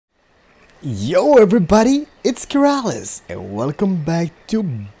Yo everybody, it's Keralis and welcome back to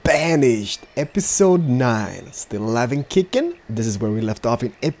Banished, episode 9. Still alive and kicking. This is where we left off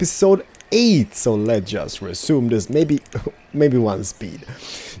in episode 8, so let's just resume this, maybe one speed.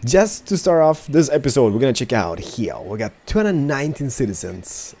 Just to start off this episode, we're gonna check out here. We got 219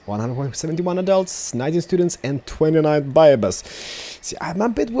 citizens, 171 adults, 19 students and 29 babies. See, I'm a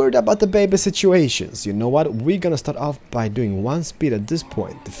bit worried about the baby situations. You know what? We're gonna start off by doing one speed at this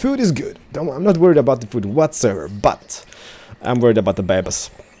point. The food is good. I'm not worried about the food whatsoever, but I'm worried about the babies.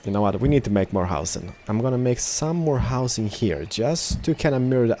 You know what? We need to make more housing. I'm gonna make some more housing here just to kind of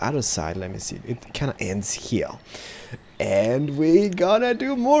mirror the other side. Let me see. It kind of ends here. And we gonna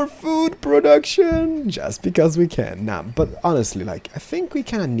do more food production just because we can. Nah, but honestly, like, I think we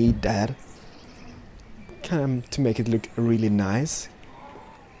kind of need that. Kind of to make it look really nice,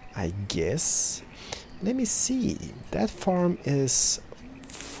 I guess. Let me see. That farm is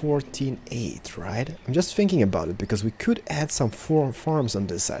 14.8, right? I'm just thinking about it because we could add some farms on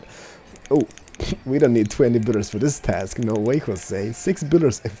this side. Oh, we don't need 20 builders for this task. No way, Jose. 6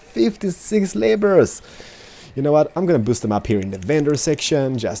 builders and 56 laborers. You know what? I'm gonna boost them up here in the vendor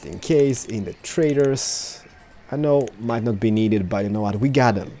section just in case. In the traders, I know might not be needed, but you know what? We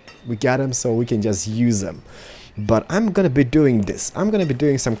got them. We got them, so we can just use them. But I'm gonna be doing this. I'm gonna be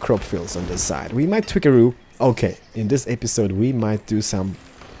doing some crop fields on this side. We might tweakaroo. Okay, in this episode we might do some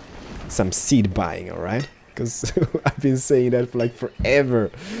seed buying, alright? Because I've been saying that for like forever,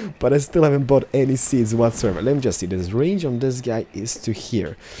 but I still haven't bought any seeds whatsoever. Let me just see. This range on this guy is to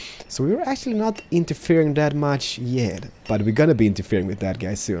here. So we're actually not interfering that much yet, but we're gonna be interfering with that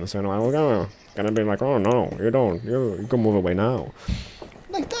guy soon. So we're gonna be like, oh no, you can move away now.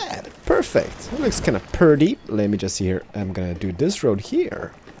 Like that. Perfect. It looks kind of pretty. Let me just see here. I'm gonna do this road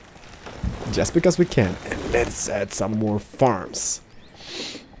here. Just because we can. And let's add some more farms.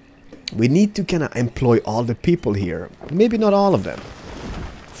 We need to kind of employ all the people here. Maybe not all of them.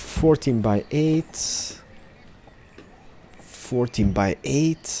 14 by 8. 14 by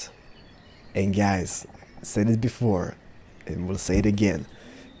 8. And guys, I said it before. And we'll say it again.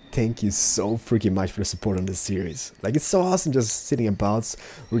 Thank you so freaking much for the support on this series. Like, it's so awesome just sitting about,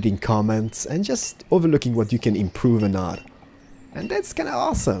 reading comments, and just overlooking what you can improve and not. And that's kind of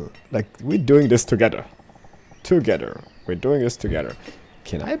awesome. Like, we're doing this together. We're doing this together.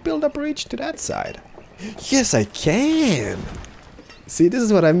 Can I build a bridge to that side? Yes, I can! See, this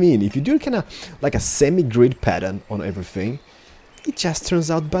is what I mean. If you do kind of like a semi-grid pattern on everything, it just turns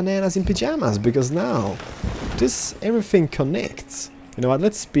out bananas in pajamas, because now everything connects. You know what,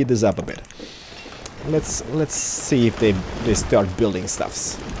 let's speed this up a bit. Let's see if they start building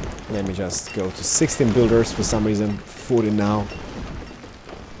stuffs. Let me just go to 16 builders for some reason, 40 now.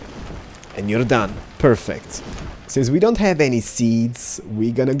 And you're done. Perfect. Since we don't have any seeds,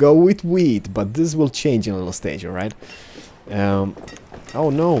 we're gonna go with wheat, but this will change in a little stage, alright? Oh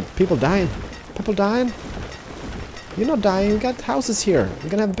no, people dying. People dying? You're not dying, you got houses here. We're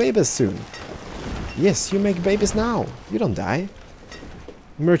gonna have babies soon. Yes, you make babies now. You don't die.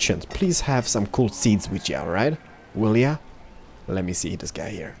 Merchant, please have some cool seeds with you, alright? Will ya? Let me see this guy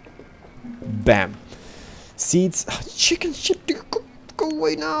here. Bam. Seeds. Oh, chicken shit, go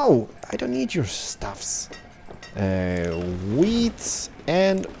away now. I don't need your stuffs. Wheat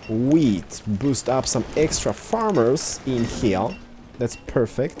and wheat. Boost up some extra farmers in here. That's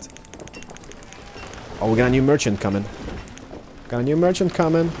perfect. Oh, we got a new merchant coming.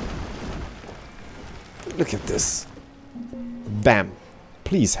 Look at this. Bam.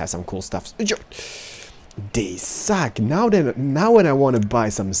 Please have some cool stuff. They suck. Now when I want to buy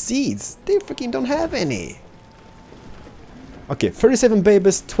some seeds, they freaking don't have any. Okay, 37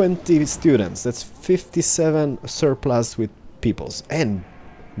 babies, 20 students. That's 57 surplus with peoples. And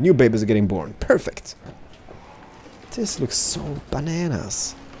new babies are getting born. Perfect. This looks so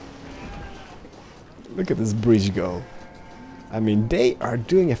bananas. Look at this bridge go. I mean, they are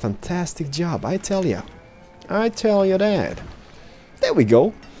doing a fantastic job, I tell ya. I tell you that. There we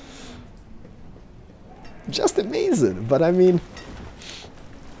go. Just amazing. But I mean,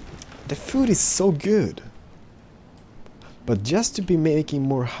 the food is so good. But just to be making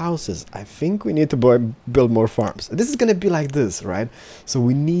more houses, I think we need to build more farms. This is gonna be like this, right? So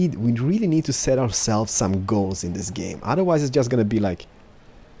we really need to set ourselves some goals in this game. Otherwise, it's just gonna be like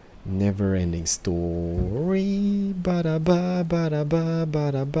never-ending story. Ba-da-ba, ba-da-ba,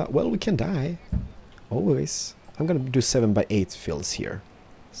 ba-da-ba. Well, we can die. Always. I'm gonna do 7 by 8 fields here.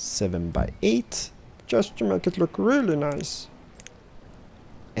 7 by 8. Just to make it look really nice.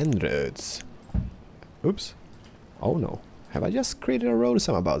 And roads. Oops. Oh no. Have I just created a road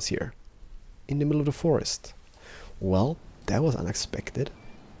somewhereabouts here? In the middle of the forest. Well, that was unexpected.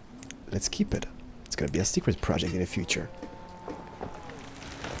 Let's keep it. It's gonna be a secret project in the future.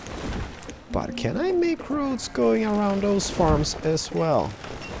 But can I make roads going around those farms as well?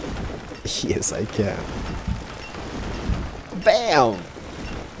 Yes, I can. Bam!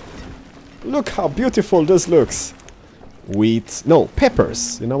 Look how beautiful this looks. Wheat. No,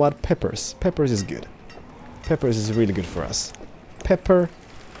 peppers. You know what? Peppers. Peppers is good. Peppers is really good for us. Pepper.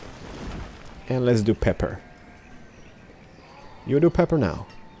 And let's do pepper. You do pepper now.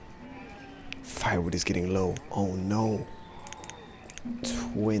 Firewood is getting low. Oh no.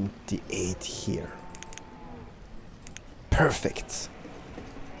 28 here. Perfect.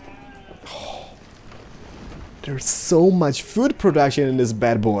 Oh, there's so much food production in this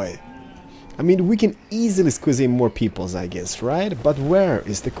bad boy. I mean, we can easily squeeze in more peoples, I guess, right? But where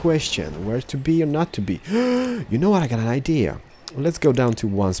is the question? Where to be or not to be? You know what? I got an idea. Let's go down to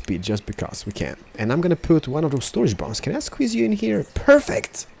 1 speed just because we can. And I'm gonna put one of those storage barns. Can I squeeze you in here?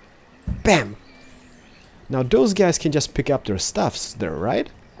 Perfect! Bam! Now those guys can just pick up their stuffs there, right?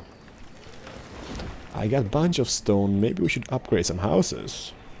 I got a bunch of stone. Maybe we should upgrade some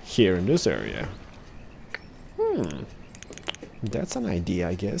houses here in this area. That's an idea,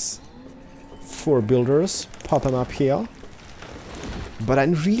 I guess. 4 builders. Pop them up here. But I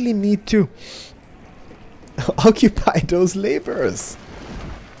really need to occupy those laborers.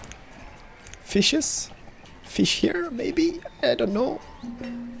 Fishes? Fish here, maybe? I don't know.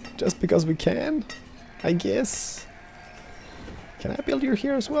 Just because we can, I guess. Can I build you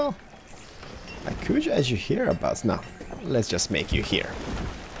here as well? I could add you here, but no. Let's just make you here.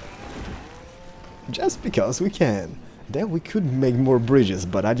 Just because we can. Then we could make more bridges,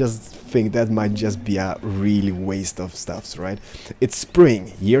 but I just think that might just be a really waste of stuffs, right? It's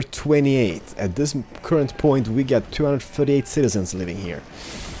spring, year 28. At this current point, we got 238 citizens living here.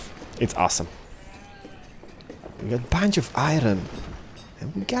 It's awesome. We got a bunch of iron.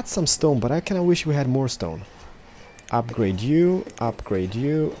 And we got some stone, but I kind of wish we had more stone. Upgrade you, upgrade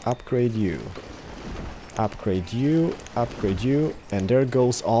you, upgrade you. Upgrade you, upgrade you. And there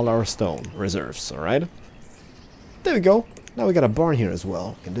goes all our stone reserves, alright? There we go. Now we got a barn here as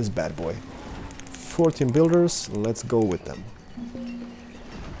well, in this bad boy. 14 builders, let's go with them.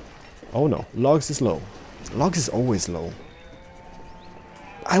 Oh no, logs is low. Logs is always low.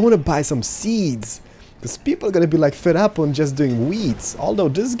 I want to buy some seeds. Because people are going to be like fed up on just doing weeds. Although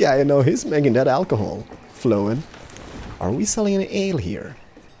this guy, you know, he's making that alcohol flowing. Are we selling an ale here?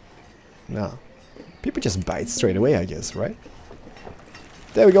 No. People just buy it straight away, I guess, right?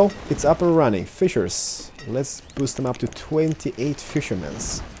 There we go. It's up and running. Fishers. Let's boost them up to 28 fishermen.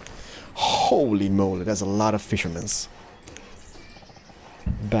 Holy moly, that's a lot of fishermen.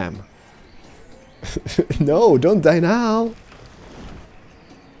 Bam. No, don't die now.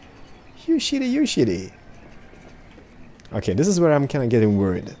 You shitty, you shitty. Okay, this is where I'm kind of getting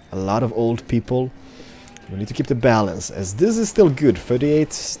worried. A lot of old people. We need to keep the balance, as this is still good.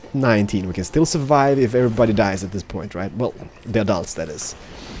 38-19. We can still survive if everybody dies at this point, right? Well, the adults, that is.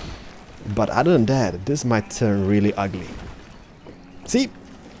 But other than that, this might turn really ugly. See?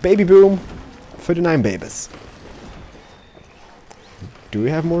 Baby boom. 39 babies. Do we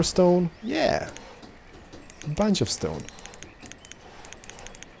have more stone? Yeah. A bunch of stone.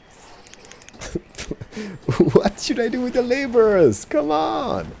 What should I do with the laborers? Come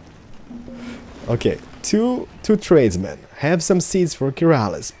on! Okay, two tradesmen. Have some seeds for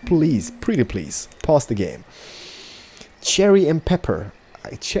Keralis. Please, pretty please. Pause the game. Cherry and pepper.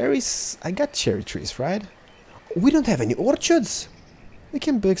 I got cherry trees, right? We don't have any orchards. We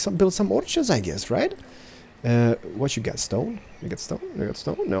can build some orchards, I guess, right? What you got? Stone? You got stone? You got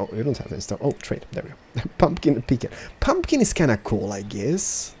stone? No, you don't have any stone. Oh, trade. There we go. Pumpkin and pecan. Pumpkin is kind of cool, I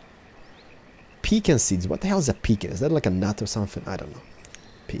guess. Pecan seeds. What the hell is a pecan? Is that like a nut or something? I don't know.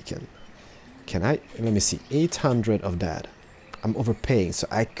 Pecan. Can I? Let me see. 800 of that. I'm overpaying, so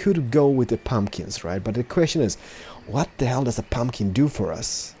I could go with the pumpkins, right? But the question is, what the hell does a pumpkin do for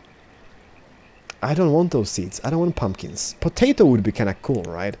us? I don't want those seeds. I don't want pumpkins. Potato would be kind of cool,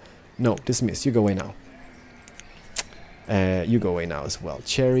 right? No, dismiss. You go away now. You go away now as well.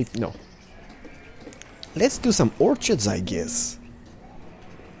 Cherry, no. Let's do some orchards, I guess.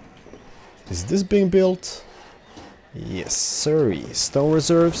 Is this being built? Yes, sorry. Stone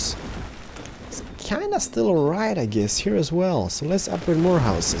reserves. It's kinda still alright, I guess, here as well. So let's upgrade more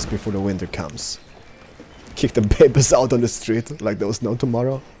houses before the winter comes. Kick the babies out on the street like there was no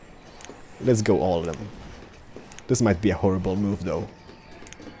tomorrow. Let's go all of them. This might be a horrible move though.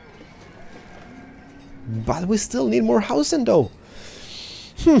 But we still need more housing though.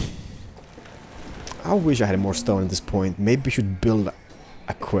 I wish I had more stone at this point. Maybe we should build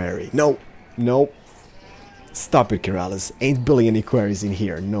a quarry. No, no. Stop it, Keralis. Ain't building any quarries in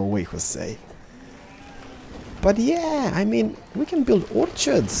here. No way, Jose. But yeah, I mean, we can build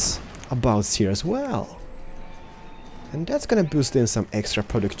orchards about here as well. And that's gonna boost in some extra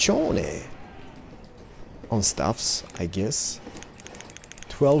production on stuffs, I guess.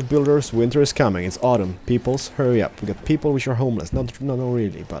 12 builders, winter is coming. It's autumn. Peoples, hurry up. We got people which are homeless. Not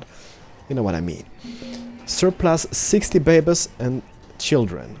really, but you know what I mean. Surplus 60 babies and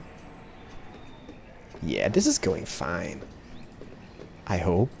children. Yeah, this is going fine. I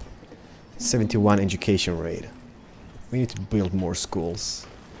hope. 71 education rate. We need to build more schools.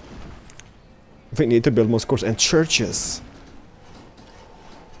 We need to build more schools and churches.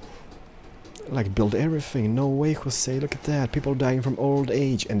 Like, build everything. No way, Jose. Look at that. People dying from old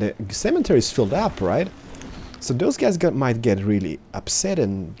age. And the cemetery is filled up, right? So those guys might get really upset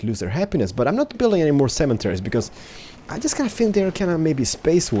and lose their happiness. But I'm not building any more cemeteries because I just kind of think they're kind of maybe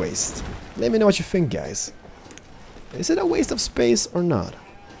space waste. Let me know what you think, guys. Is it a waste of space or not?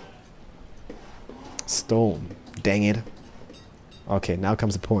 Stone. Dang it. Okay, now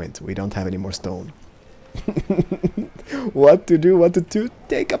comes the point. We don't have any more stone. What to do? What to do?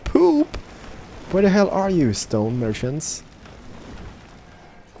 Take a poop! Where the hell are you, stone merchants?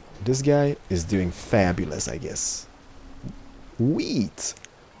 This guy is doing fabulous, I guess. Wheat!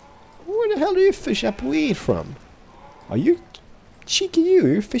 Where the hell do you fish up wheat from? Are you... cheeky you?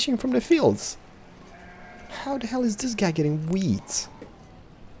 You're fishing from the fields. How the hell is this guy getting wheat?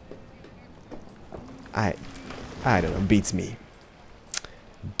 I don't know, beats me.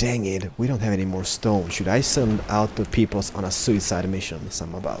 Dang it, we don't have any more stone. Should I send out the peoples on a suicide mission?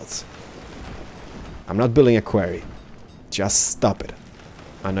 Some about. I'm not building a quarry. Just stop it.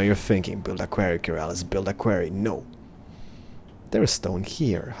 I know you're thinking, build a quarry, Keralis, build a quarry. No. There is stone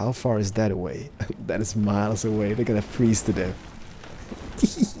here. How far is that away? That is miles away. They're gonna freeze to death.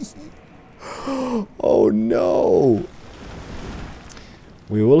 Oh no!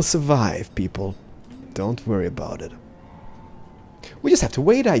 We will survive, people. Don't worry about it. We just have to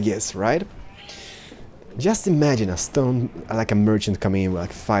wait, I guess, right? Just imagine a stone, like a merchant coming in with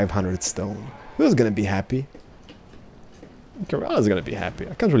like 500 stone. Who's gonna be happy? Keralis is gonna be happy.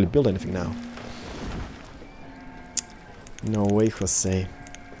 I can't really build anything now. No way, Jose.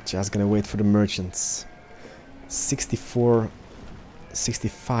 Just gonna wait for the merchants. 65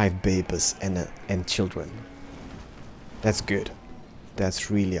 babies and children. That's good.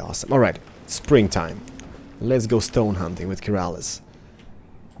 That's really awesome. Alright, springtime. Let's go stone hunting with Keralis.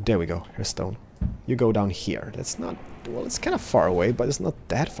 There we go. Here's stone. You go down here. That's not... well, it's kind of far away, but it's not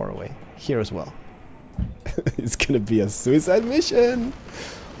that far away. Here as well. It's gonna be a suicide mission.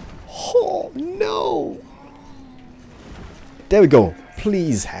 Oh, no. There we go.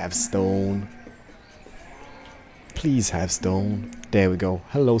 Please have stone. Please have stone. There we go.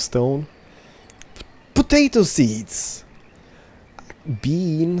 Hello, stone. Potato seeds.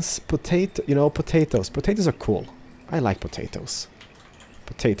 Beans, potato, you know, potatoes. Potatoes are cool. I like potatoes.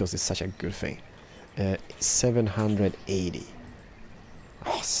 Potatoes is such a good thing. 780.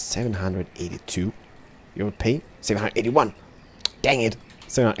 Oh, 782. You're pay 781. Dang it.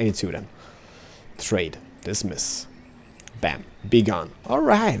 782 then. Trade. Dismiss. Bam. Be gone.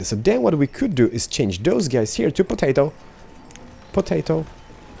 Alright, so then what we could do is change those guys here to potato. Potato.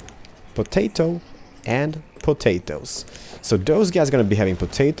 Potato. And potatoes. So those guys are gonna be having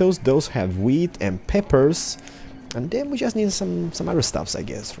potatoes, those have wheat and peppers, and then we just need some other stuffs, I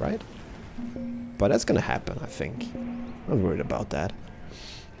guess, right? But that's gonna happen, I think. I'm not worried about that.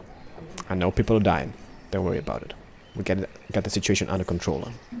 I know people are dying. Don't worry about it. We got the situation under control.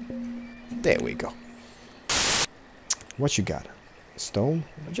 There we go. What you got? Stone?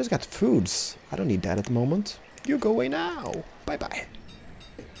 I just got foods. I don't need that at the moment. You go away now. Bye bye.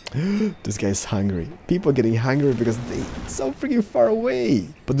 This guy's hungry. People are getting hungry because they're so freaking far away.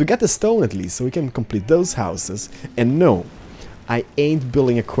 But we got the stone at least, so we can complete those houses. And no, I ain't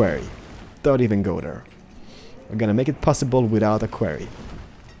building a quarry. Don't even go there. We're gonna make it possible without a quarry.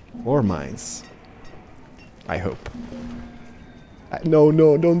 Or mines. I hope. No,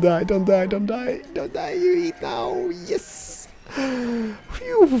 no, don't die, don't die, don't die. Don't die, you eat now. Yes! Phew.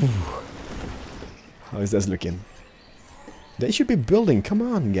 How is this looking? They should be building. Come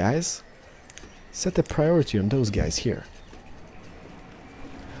on, guys. Set the priority on those guys here.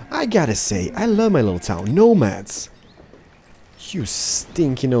 I gotta say, I love my little town. Nomads. You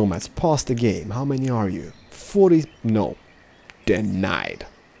stinky nomads. Pause the game. How many are you? 40... No. Denied.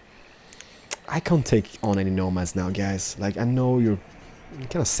 I can't take on any nomads now, guys. Like, I know you're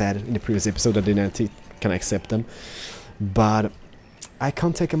kind of sad in the previous episode that I didn't can accept them. But I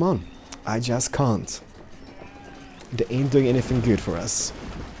can't take them on. I just can't. They ain't doing anything good for us.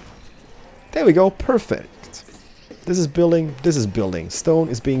 There we go, perfect. This is building. This is building. Stone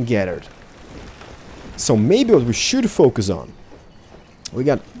is being gathered. So maybe what we should focus on. We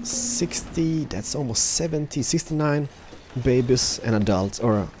got 60, that's almost 70, 69 babies and adults,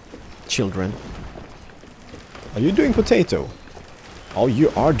 or children. Are you doing potato? Oh, you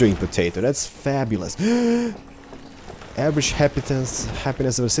are doing potato. That's fabulous. Average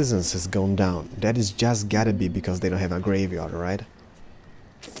happiness of citizens has gone down. That is just gotta be because they don't have a graveyard, right?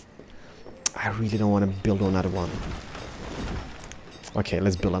 I really don't want to build another one. Okay,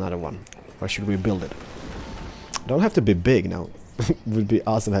 let's build another one. Where should we build it? Don't have to be big now. Would be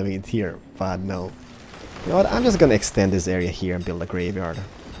awesome having it here, but no. You know what? I'm just gonna extend this area here and build a graveyard.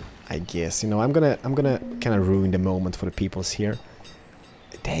 I guess. You know, I'm gonna kind of ruin the moment for the peoples here.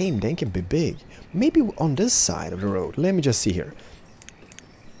 Damn, they can be big. Maybe on this side of the road. Let me just see here.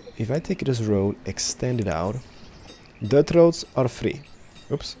 If I take this road, extend it out. Dirt roads are free.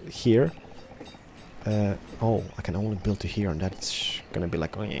 Oops, here. Oh, I can only build to here, and that's gonna be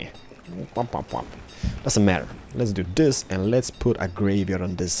like, oh yeah. Doesn't matter. Let's do this, and let's put a graveyard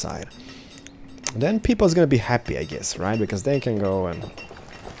on this side. Then people's gonna be happy, I guess, right? Because they can go and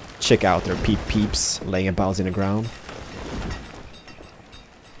check out their peeps laying about in the ground.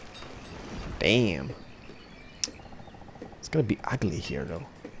 Damn. It's gonna be ugly here, though.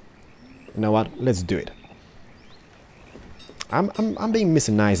 You know what? Let's do it. I'm being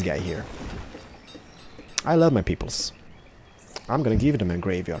Mr. Nice Guy here. I love my peoples. I'm gonna give them a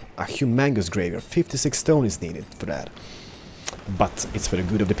graveyard. A humongous graveyard. 56 stone is needed for that. But it's for the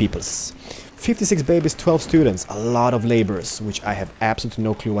good of the peoples. 56 babies, 12 students, a lot of laborers, which I have absolutely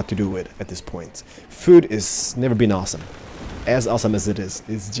no clue what to do with at this point. Food is never been awesome. As awesome as it is,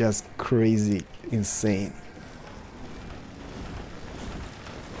 it's just crazy, insane.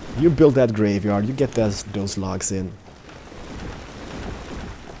 You build that graveyard, you get those logs in.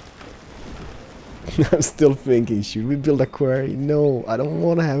 I'm still thinking, should we build a quarry? No, I don't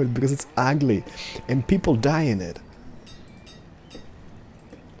want to have it because it's ugly and people die in it.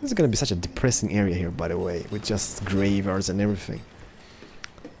 This is gonna be such a depressing area here, by the way, with just graveyards and everything.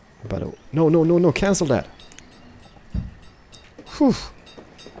 But no, cancel that. Whew.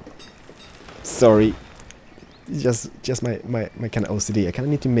 Sorry, just my kind of OCD. I kind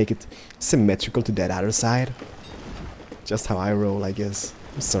of need to make it symmetrical to that other side. Just how I roll, I guess.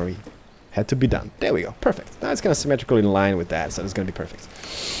 I'm sorry. Had to be done. There we go. Perfect. Now it's kind of symmetrical in line with that, so it's gonna be perfect.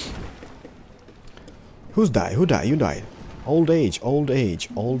 Who's died? Who died? You died. Old age, old age,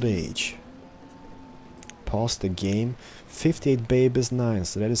 old age. Pause the game. 58 babies, 9,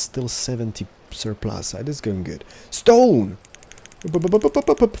 so that is still 70 surplus. That is going good. Stone!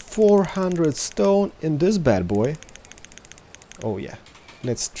 400 stone in this bad boy. Oh yeah.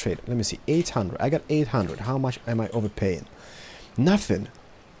 Let's trade. Let me see. 800. I got 800. How much am I overpaying? Nothing.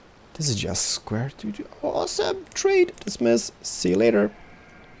 This is just square. Awesome. Trade. Dismiss. See you later.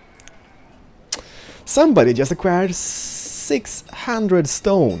 Somebody just acquired 600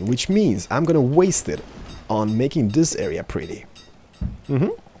 stone, which means I'm gonna waste it on making this area pretty.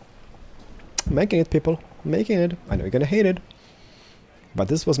 Making it, people. Making it. I know you're gonna hate it. But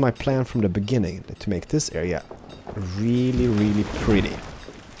this was my plan from the beginning, to make this area really, really pretty.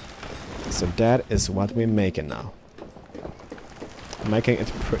 So that is what we're making now. Making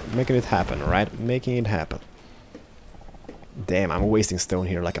it happen, right? Making it happen. Damn, I'm wasting stone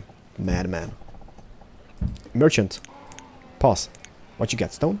here like a madman. Merchant. Pause. What you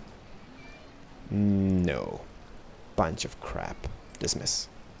got, stone? No. Bunch of crap. Dismiss.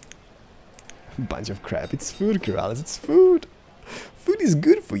 Bunch of crap. It's food, Keralis. It's food. Food is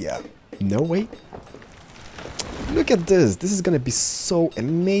good for ya. No, wait. Look at this. This is gonna be so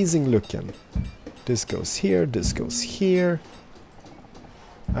amazing looking. This goes here. This goes here.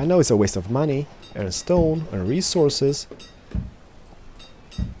 I know it's a waste of money and stone and resources,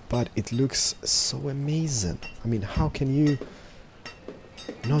 but it looks so amazing. I mean, how can you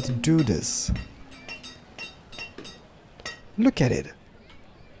not do this? Look at it.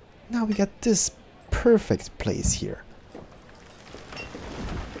 Now we got this perfect place here.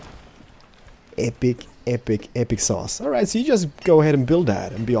 Epic, epic, epic sauce. Alright, so you just go ahead and build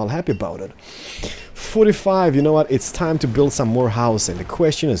that and be all happy about it. 45, you know what? It's time to build some more housing. The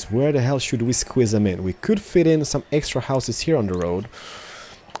question is, where the hell should we squeeze them in? We could fit in some extra houses here on the road.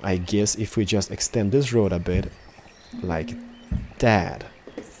 I guess if we just extend this road a bit, like that.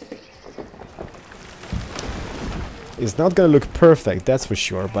 It's not gonna look perfect, that's for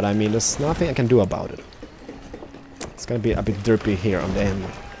sure, but I mean, there's nothing I can do about it. It's gonna be a bit derpy here on the end,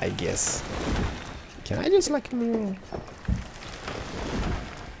 I guess. Can I just like...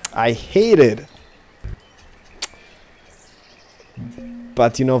 I hate it!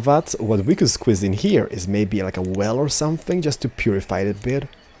 But you know what? What we could squeeze in here is maybe like a well or something, just to purify it a bit.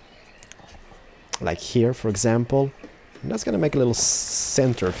 Like here, for example. And that's gonna make a little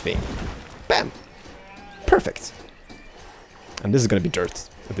center thing. Bam! Perfect! And this is gonna be dirt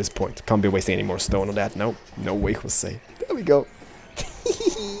at this point. Can't be wasting any more stone on that. No, no way, Jose. There we go.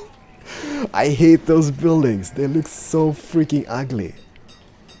 I hate those buildings. They look so freaking ugly.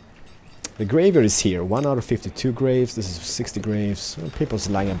 The graveyard is here. 1 out of 52 graves. This is 60 graves. People's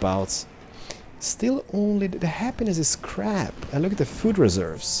lying about. Still only... The happiness is crap. And look at the food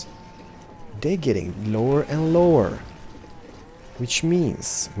reserves. They're getting lower and lower. Which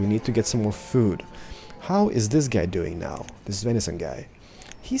means we need to get some more food. How is this guy doing now? This venison guy.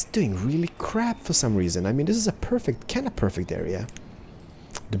 He's doing really crap for some reason. I mean, this is a perfect, kind of perfect area.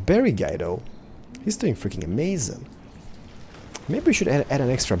 The berry guy, though, he's doing freaking amazing. Maybe we should add an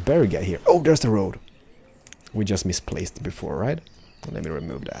extra berry guy here. Oh, there's the road. We just misplaced it before, right? Let me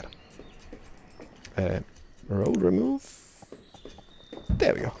remove that. Road remove.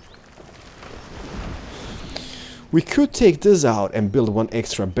 There we go. We could take this out and build one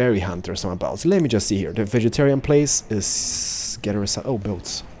extra berry hunter somehow. So let me just see here. The vegetarian place is... Oh,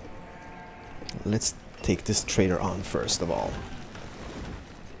 boats. Let's take this trader on first of all.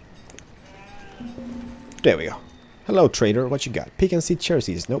 There we go. Hello, trader. What you got? Pick and seed cherry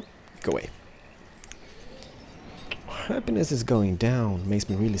seeds. Nope. Go away. Happiness is going down. Makes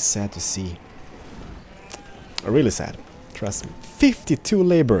me really sad to see. Really sad. Trust me. 52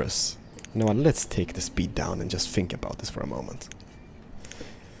 laborers. You know what? Let's take the speed down and just think about this for a moment.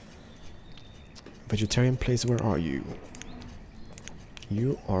 Vegetarian place, where are you?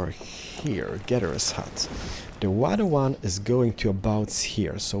 You are here. Gatherer's hut. The water one is going to about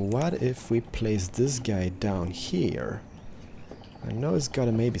here. So what if we place this guy down here? I know it's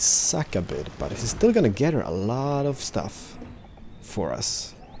gotta maybe suck a bit, but he's still gonna gather a lot of stuff for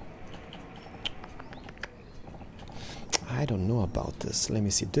us. I don't know about this. Let me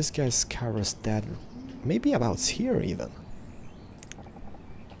see. This guy's covers that. Maybe about here even.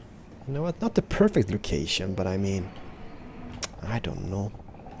 You know what? Not the perfect location, but I mean, I don't know.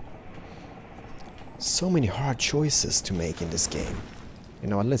 So many hard choices to make in this game. You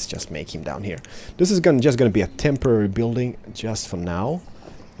know what? Let's just make him down here. This is just gonna be a temporary building just for now.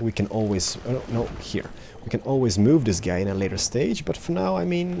 We can always... no, here. We can always move this guy in a later stage, but for now, I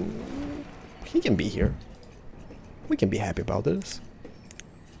mean, he can be here. We can be happy about this,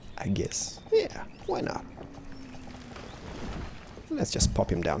 I guess. Yeah, why not? Let's just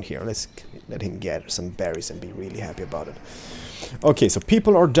pop him down here. Let's let him gather some berries and be really happy about it. Okay, so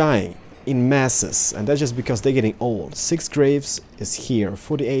people are dying in masses, and that's just because they're getting old. 6 graves is here,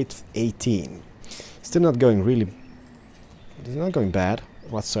 48, 18. Still not going really... It's not going bad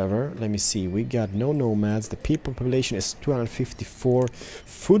whatsoever. Let me see. We got no nomads. The people population is 254.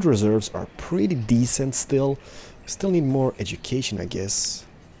 Food reserves are pretty decent still. Still need more education, I guess.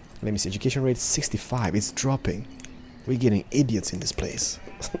 Let me see. Education rate is 65. It's dropping. We're getting idiots in this place.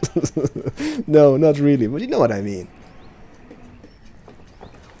 No, not really, but you know what I mean.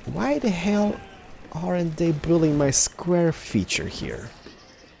 Why the hell aren't they building my square feature here?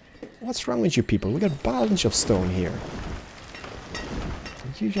 What's wrong with you people? We got a bunch of stone here.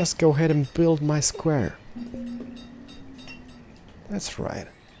 You just go ahead and build my square. That's right.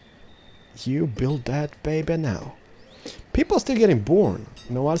 You build that baby now. People are still getting born.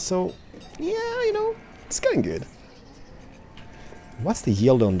 You know what? So, yeah, you know, it's getting good. What's the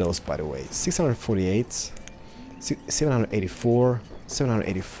yield on those, by the way? 648, 784,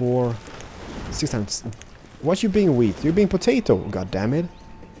 784, 600. What you being wheat? You're being potato. God damn it.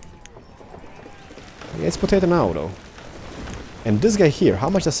 Yeah, it's potato now, though. And this guy here, how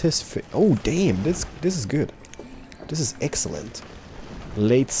much does his fit? Oh, damn, this is good. This is excellent.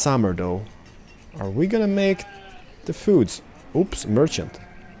 Late summer, though. Are we gonna make the foods? Oops, merchant.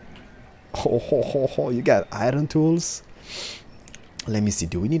 Oh, you got iron tools? Let me see,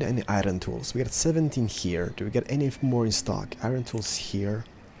 do we need any iron tools? We got 17 here. Do we get any more in stock? Iron tools here.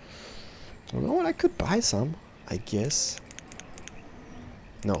 I don't know what, I could buy some, I guess.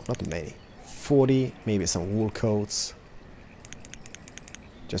 No, not many. 40, maybe some wool coats.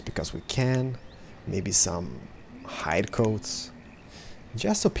 Just because we can. Maybe some hide coats.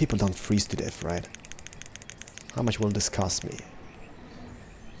 Just so people don't freeze to death, right? How much will this cost me?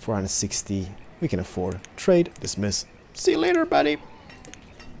 460. We can afford. Trade. Dismiss. See you later, buddy.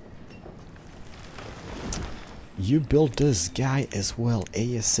 You build this guy as well,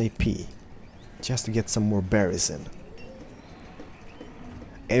 ASAP. Just to get some more berries in.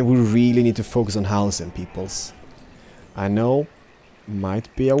 And we really need to focus on housing, peoples. I know,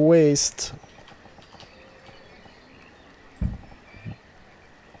 might be a waste.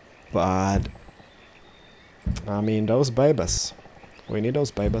 But I mean, those babies. We need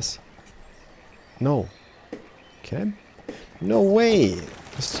those babies. No. Okay. No way.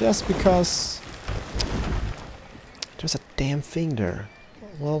 It's just because there's a damn thing there.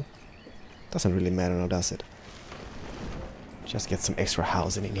 Well, doesn't really matter now, does it? Just get some extra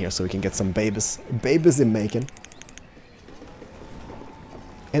housing in here so we can get some babies. Babies in making.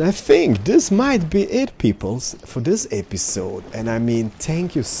 And I think this might be it, peoples, for this episode. And I mean,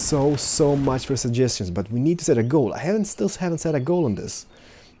 thank you so much for suggestions, but we need to set a goal. I still haven't set a goal on this.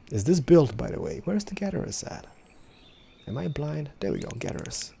 Is this built, by the way? Where's the gatherers at? Am I blind? There we go,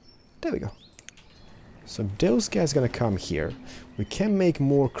 gatherers. There we go. So those guys gonna come here. We can make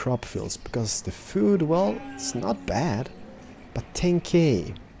more crop fields because the food, well, it's not bad. But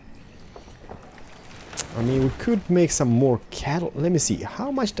 10k. I mean, we could make some more cattle. Let me see.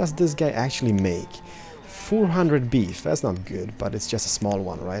 How much does this guy actually make? 400 beef. That's not good, but it's just a small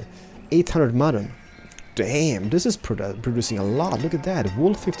one, right? 800 mutton. Damn, this is producing a lot. Look at that.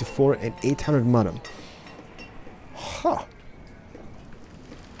 Wool 54 and 800 mutton. Huh.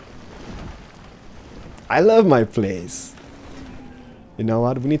 I love my place. You know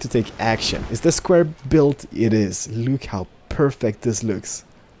what? We need to take action. Is the square built? It is. Look how perfect this looks.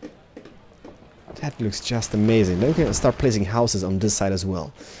 That looks just amazing. Then we can start placing houses on this side as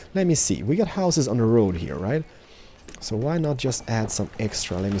well. Let me see. We got houses on the road here, right? So why not just add some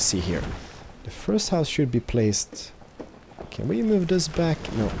extra? Let me see here. The first house should be placed... Can we move this back?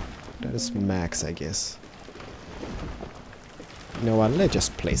 No. That is max, I guess. You know what? Let's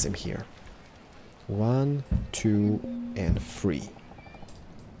just place him here. 1, 2, and 3.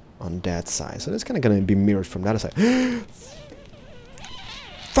 On that side. So that's kind of going to be mirrored from the other side.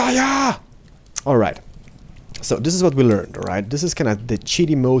 Fire! Alright, so this is what we learned, alright? This is kind of the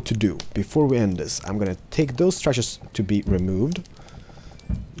cheaty mode to do. Before we end this, I'm gonna take those structures to be removed.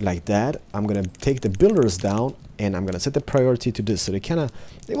 Like that. I'm gonna take the builders down, and I'm gonna set the priority to this, so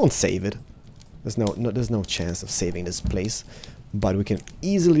they won't save it. There's no chance of saving this place. But we can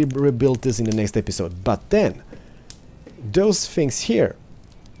easily rebuild this in the next episode. But then, those things here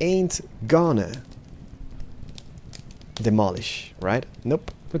ain't gonna demolish, right? Nope,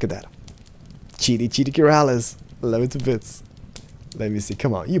 look at that. Cheaty Keralis. Love it to bits. Let me see.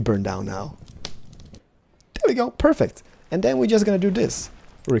 Come on, you burn down now. There we go. Perfect. And then we're just gonna do this.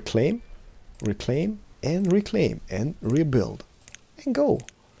 Reclaim, reclaim, and reclaim, and rebuild. And go.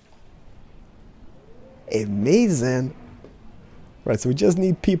 Amazing. Right, so we just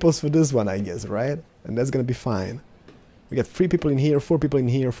need peoples for this one, I guess, right? And that's gonna be fine. We got 3 people in here, 4 people in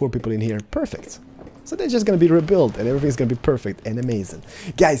here, 4 people in here. Perfect. So they're just gonna be rebuilt and everything's gonna be perfect and amazing.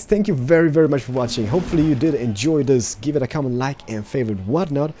 Guys, thank you very much for watching. Hopefully you did enjoy this. Give it a comment, like, and favorite,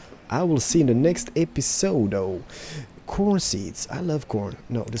 whatnot. I will see you in the next episode though. Corn seeds. I love corn.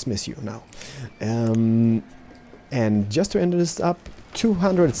 No, dismiss you now. And just to end this up,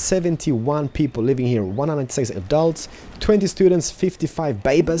 271 people living here. 106 adults, 20 students, 55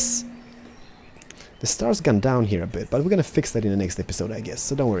 babies. The star's gone down here a bit, but we're gonna fix that in the next episode, I guess.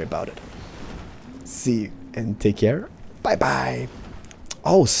 So don't worry about it. See you and take care. Bye bye.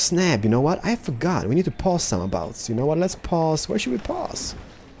 Oh snap, you know what? I forgot. We need to pause some abouts. You know what? Let's pause. Where should we pause?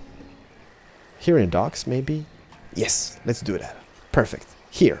 Here in the docks, maybe? Yes, let's do that. Perfect.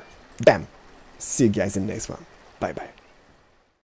 Here. Bam. See you guys in the next one. Bye bye.